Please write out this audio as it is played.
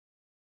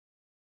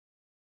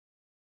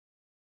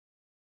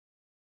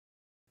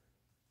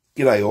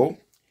G'day all.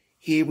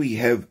 Here we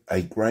have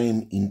a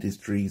Graham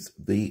Industries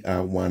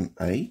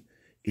VR1A.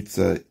 It's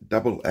a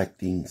double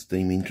acting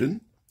steam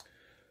engine.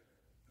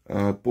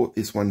 I bought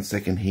this one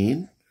second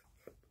hand.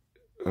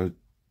 I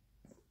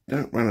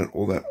don't run it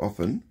all that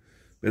often,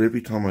 but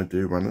every time I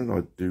do run it,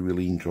 I do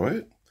really enjoy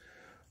it.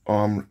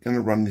 I'm going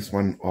to run this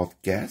one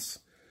off gas.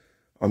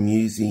 I'm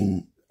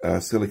using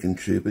silicone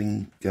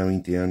tubing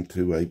going down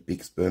to a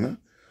Bix burner.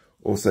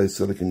 Also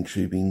silicone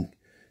tubing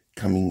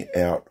coming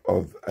out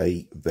of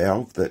a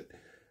valve that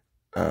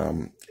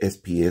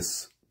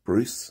SPS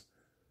Bruce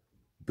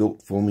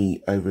built for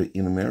me over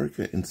in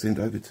America and sent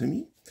over to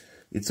me.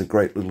 It's a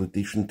great little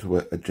addition to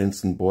a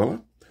Jensen boiler.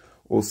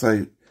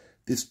 Also,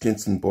 this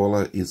Jensen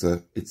boiler it's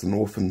an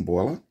orphan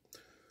boiler.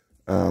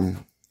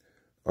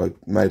 I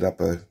made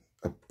up a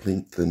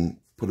plinth and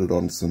put it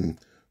on some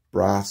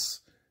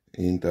brass,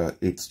 and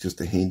it's just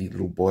a handy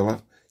little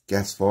boiler,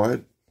 gas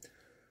fired.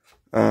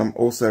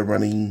 Also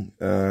running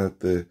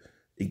the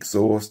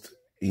exhaust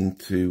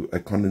into a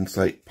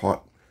condensate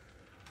pot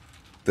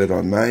that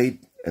I made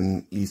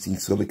and using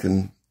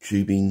silicone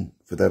tubing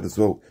for that as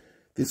well.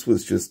 This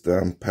was just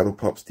paddle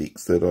pop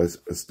sticks that I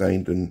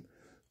stained and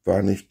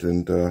varnished,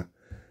 and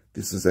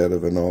this is out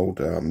of an old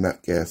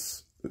MAPP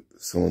gas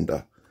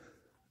cylinder,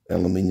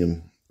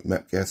 aluminium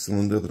MAPP gas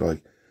cylinder that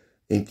I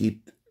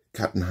emptied,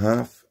 cut in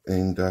half,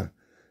 and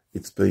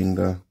it's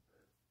been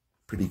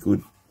pretty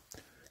good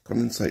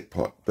condensate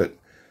pot. But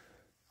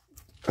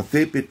a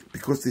fair bit,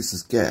 because this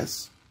is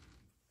gas,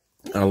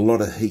 a lot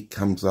of heat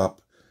comes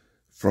up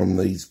from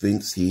these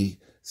vents here.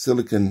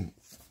 Silicone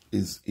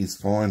is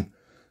fine.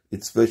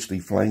 It's virtually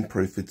flame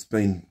proof. It's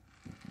been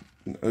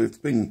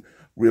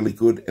really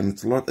good, and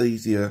it's a lot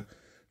easier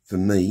for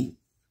me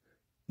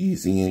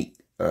using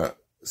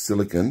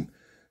silicone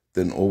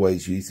than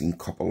always using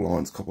copper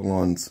lines. Copper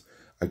lines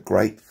are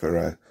great for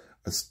a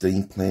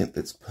steam plant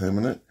that's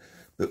permanent,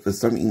 but for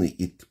something that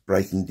you're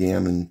breaking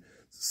down and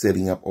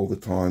setting up all the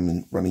time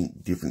and running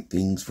different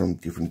things from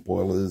different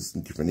boilers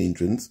and different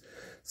engines,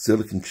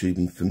 silicone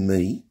tubing for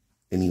me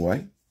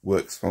anyway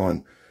works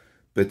fine.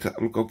 But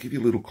look, I'll give you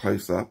a little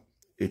close up.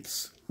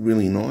 It's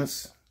really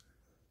nice.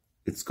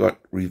 It's got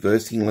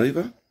reversing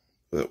lever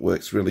that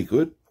works really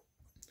good,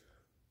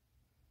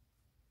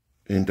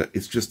 and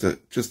it's just a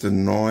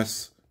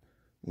nice,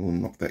 we'll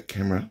knock that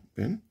camera,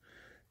 Ben.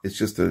 It's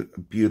just a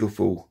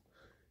beautiful,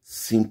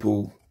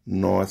 simple,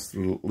 nice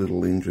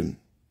little engine.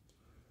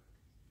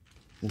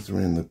 It's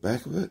around the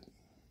back of it.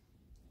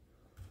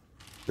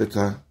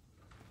 But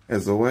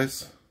as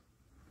always,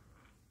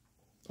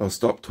 I'll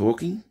stop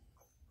talking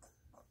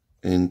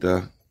and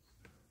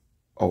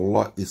I'll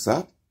light this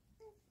up.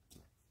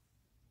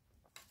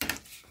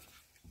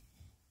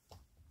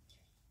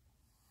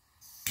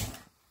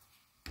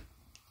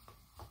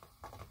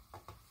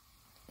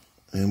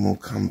 And we'll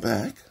come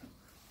back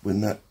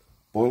when that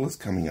boiler's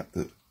coming up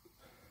to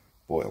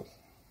boil.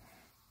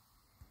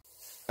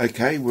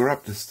 Okay, we're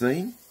up to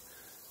steam,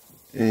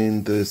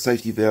 and the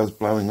safety valve's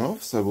blowing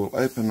off, so we'll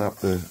open up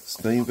the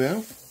steam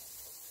valve.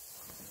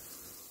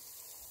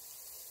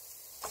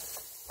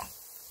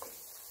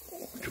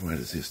 Which way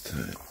does this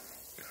turn?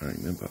 Can't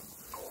remember.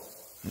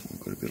 We've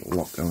got a bit of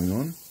lock going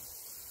on.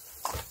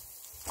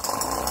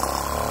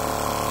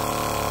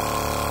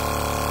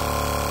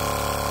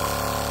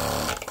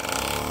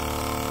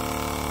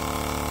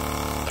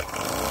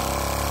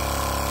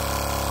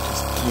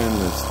 Just turn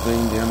the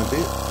steam down a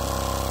bit.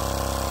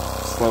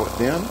 Slow it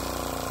down.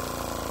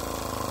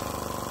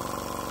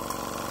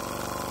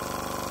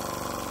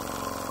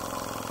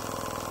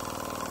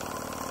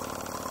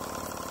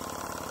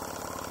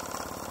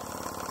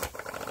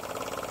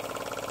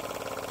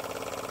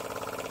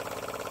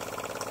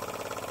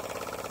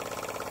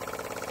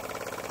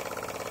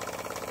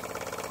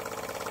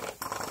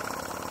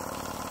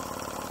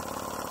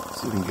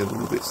 See if we can get a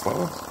little bit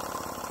slower.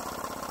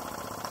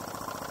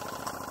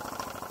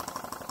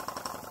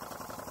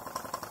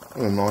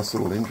 What a nice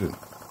little engine.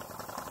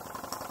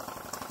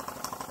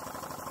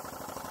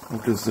 I'll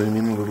just zoom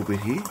in a little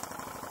bit here.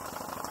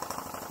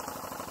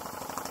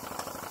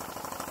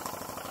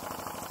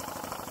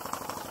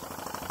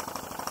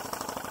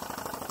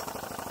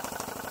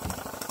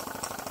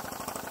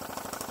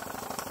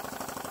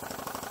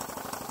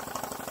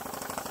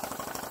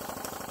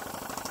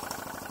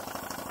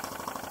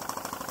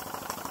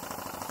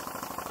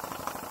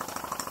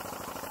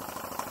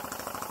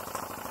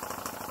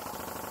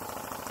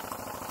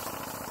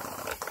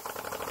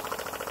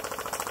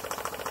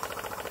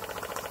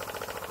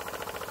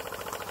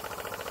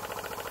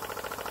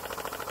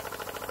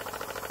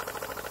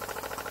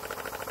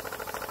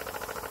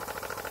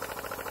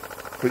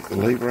 Click the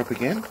lever up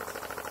again.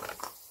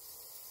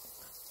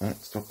 No,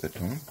 stop that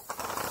time.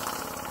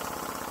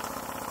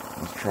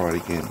 Let's try it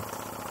again.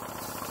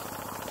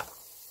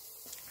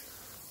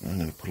 I'm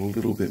going to put a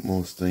little bit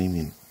more steam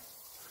in.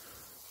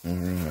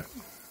 Alright.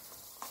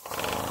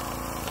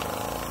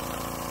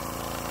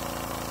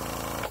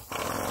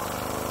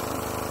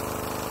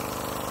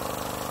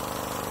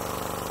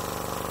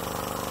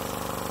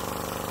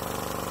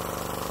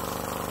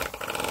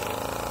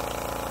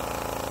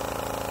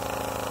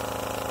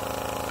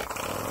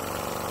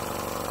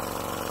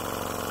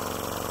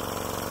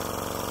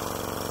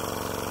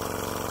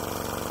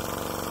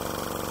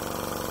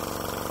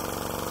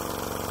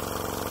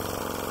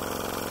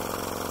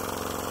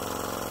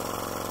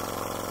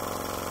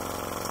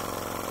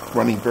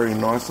 running very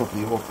nice off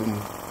the orphan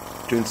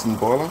Jensen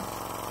boiler.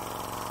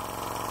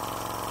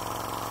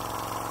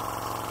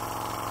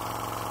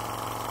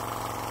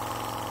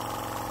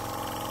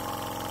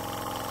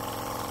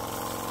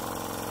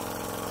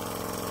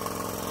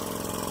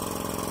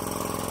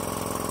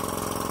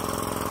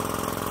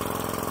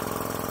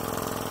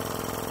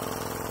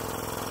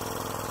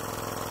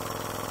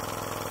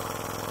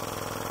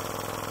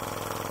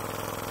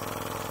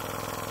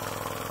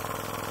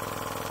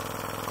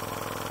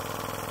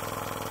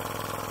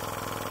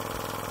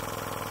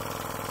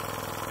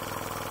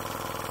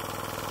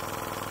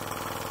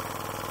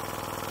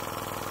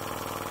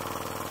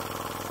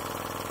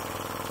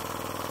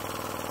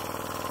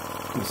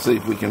 We'll see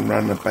if we can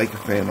run a baker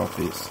fan off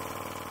this.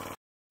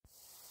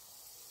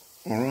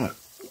 Alright,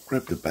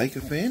 grab the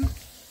baker fan,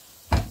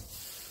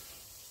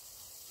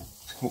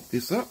 hook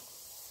this up,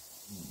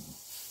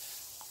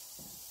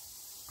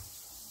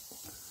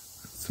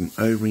 some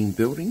O-ring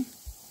building,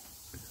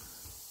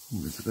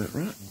 is that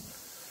right?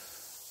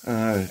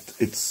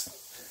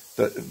 It's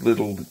the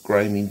little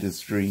Graham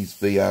Industries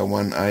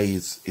VR1A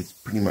it's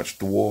pretty much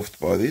dwarfed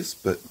by this,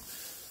 but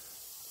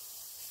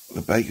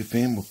the baker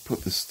fan will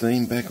put the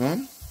steam back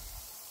on.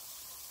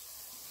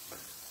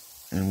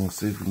 And we'll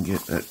see if we can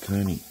get that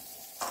turning.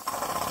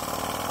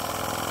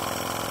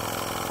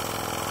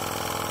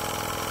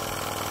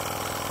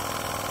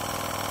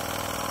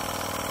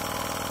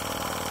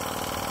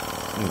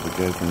 There we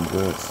go, in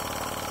reverse.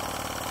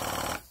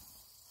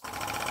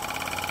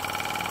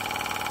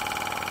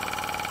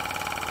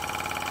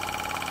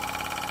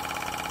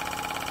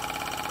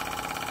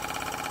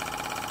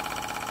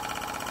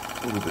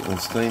 A little bit more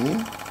steam in.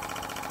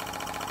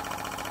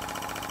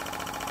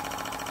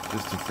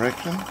 Just a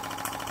fraction.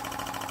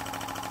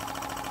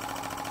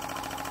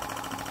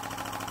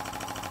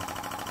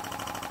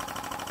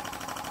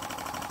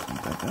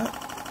 Back up.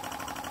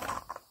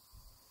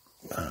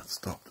 Ah, it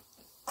stopped.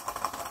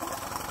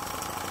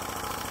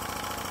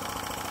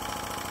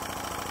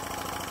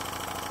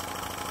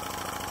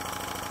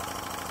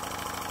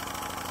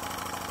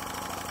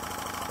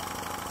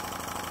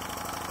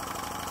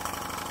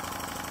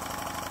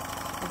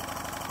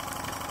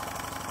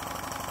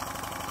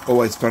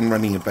 Always fun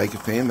running a baker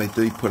fan. They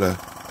do put a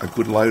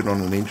good load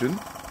on an engine.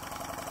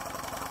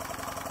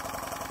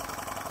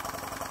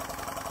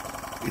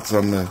 It's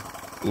on the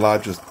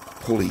largest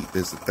pulley.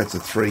 That's a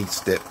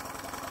 3-step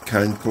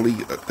cone pulley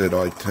that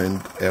I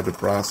turned out of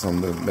brass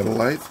on the metal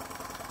lathe,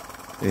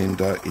 and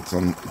it's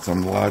on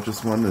the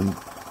largest one, and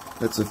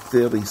that's a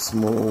fairly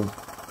small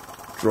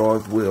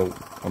drive wheel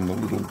on the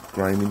little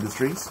Graham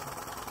Industries.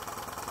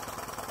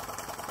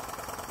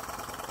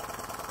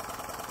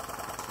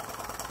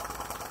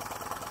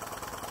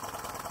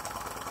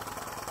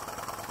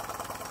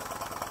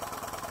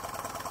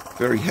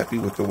 Very happy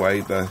with the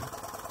way that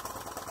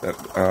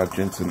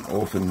Jensen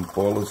orphan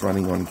boiler's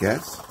running on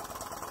gas.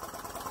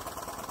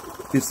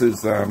 This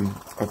is,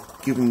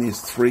 I've given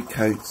this 3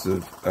 coats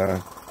of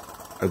a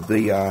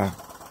VR,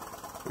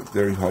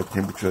 very high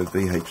temperature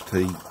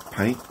VHT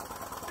paint,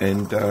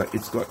 and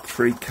it's got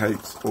 3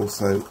 coats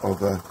also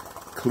of a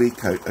clear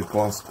coat, a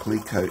gloss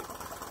clear coat,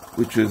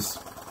 which is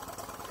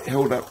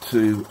held up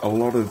to a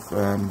lot of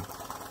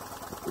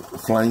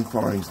flame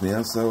firings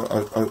now. So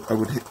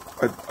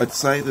I'd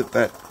say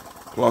that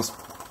gloss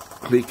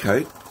clear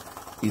coat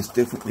is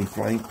definitely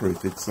flame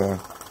proof. It's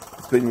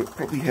been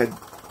probably had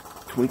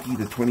 20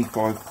 to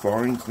 25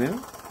 firings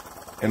now,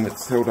 and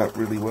it's held up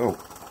really well.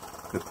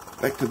 But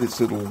back to this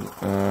little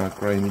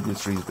Graham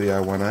Industries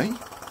VR1A.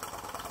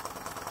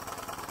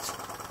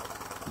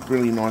 It's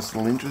really nice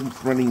little engine.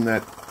 It's running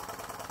that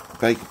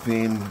baker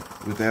fan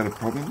without a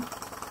problem.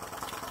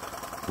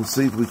 We'll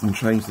see if we can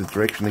change the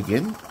direction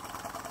again.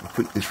 I'll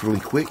flick this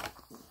really quick.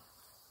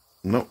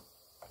 Nope.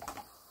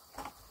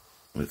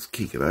 Let's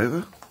kick it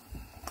over.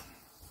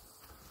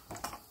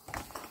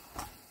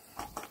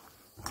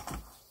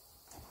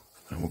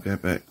 And we'll go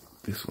back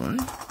this way.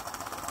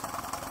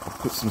 I'll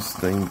put some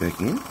steam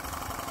back in.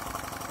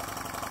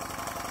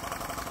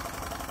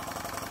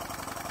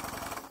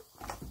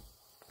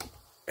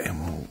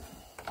 And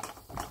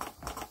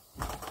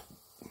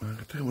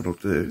I'll tell you what I'll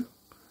do.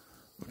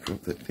 I'll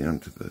drop that down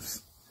to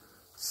this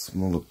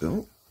smaller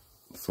belt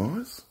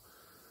size,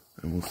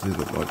 and we'll see if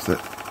it likes that.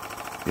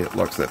 Yeah, it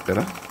likes that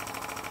better.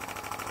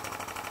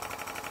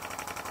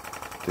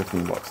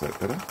 Definitely likes that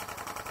better.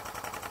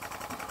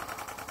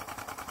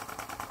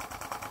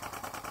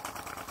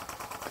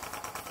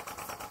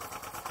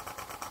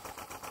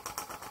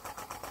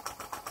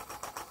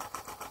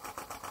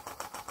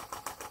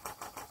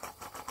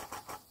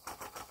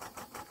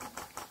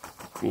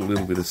 A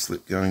little bit of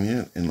slip going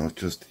out, and I've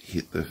just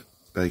hit the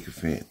baker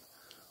fan.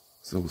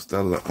 So we'll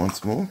start it up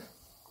once more.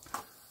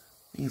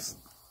 Yes.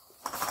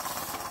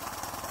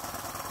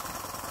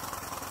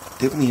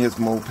 Definitely has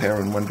more power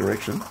in one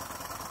direction.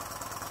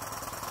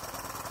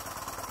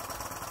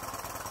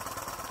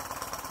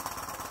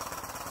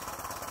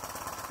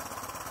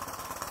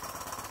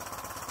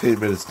 Fair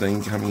bit of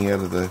steam coming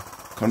out of the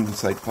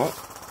condensate pot.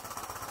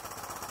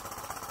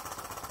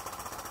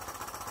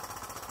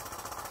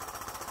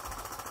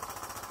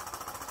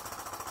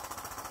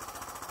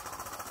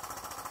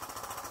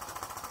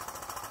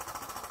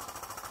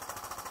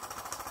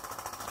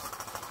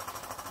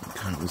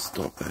 just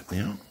stop that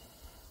now.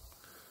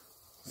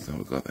 So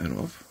we've got that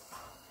off.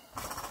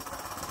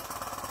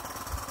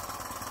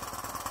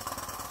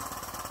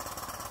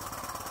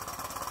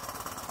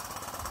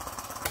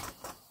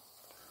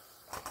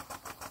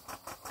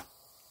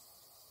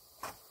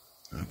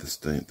 The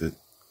steam,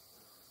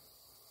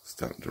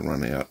 starting to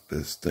run out.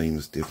 The steam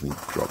has definitely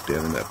dropped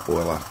down in that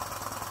boiler.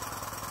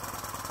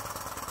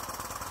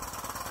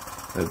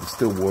 There's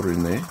still water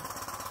in there.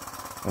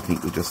 I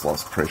think we just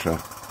lost pressure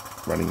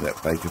running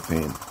that Baker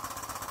fan.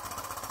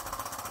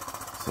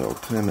 So I'll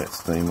turn that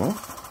steam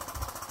off.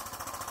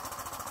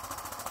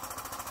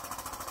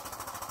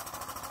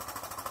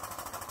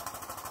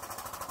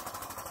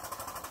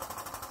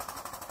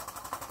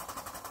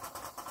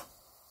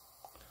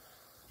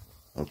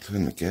 I'll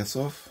turn the gas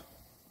off.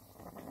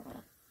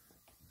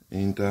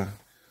 And well,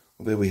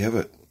 there we have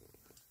it.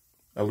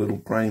 A little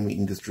Graham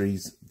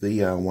Industries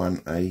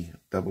VR1A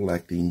double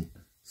acting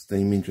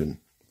steam engine.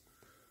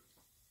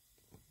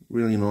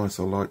 Really nice.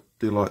 I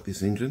do like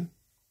this engine.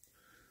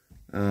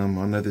 I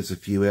know there's a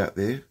few out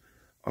there.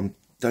 I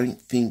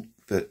don't think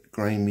that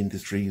Graham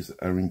Industries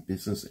are in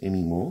business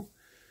anymore.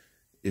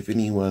 If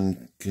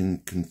anyone can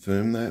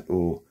confirm that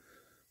or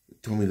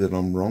tell me that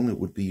I'm wrong, it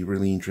would be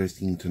really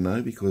interesting to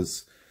know,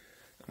 because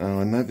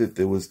I know that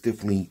there was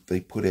definitely,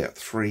 they put out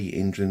 3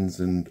 engines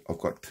and I've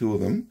got 2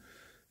 of them,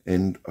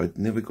 and I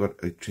never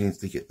got a chance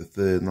to get the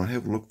 3rd, and I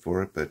have looked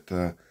for it, but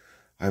I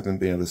haven't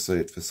been able to see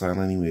it for sale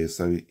anywhere.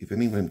 So if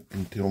anyone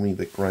can tell me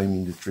that Graham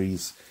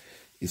Industries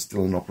is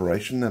still in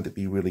operation, that'd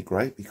be really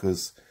great,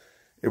 because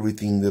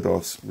everything that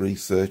I've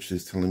researched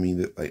is telling me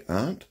that they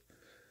aren't.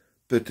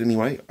 But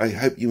anyway, I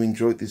hope you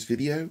enjoyed this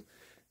video,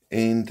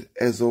 and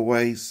as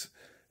always,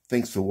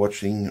 thanks for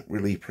watching,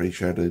 really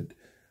appreciated.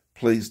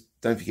 Please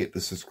don't forget to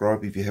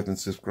subscribe if you haven't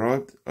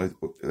subscribed.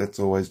 That's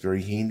always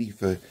very handy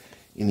for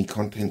any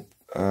content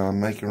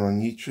maker on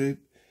YouTube.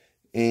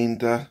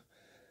 And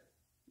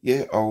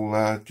yeah,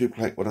 I'll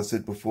duplicate what I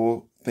said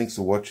before. Thanks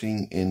for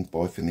watching, and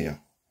bye for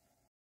now.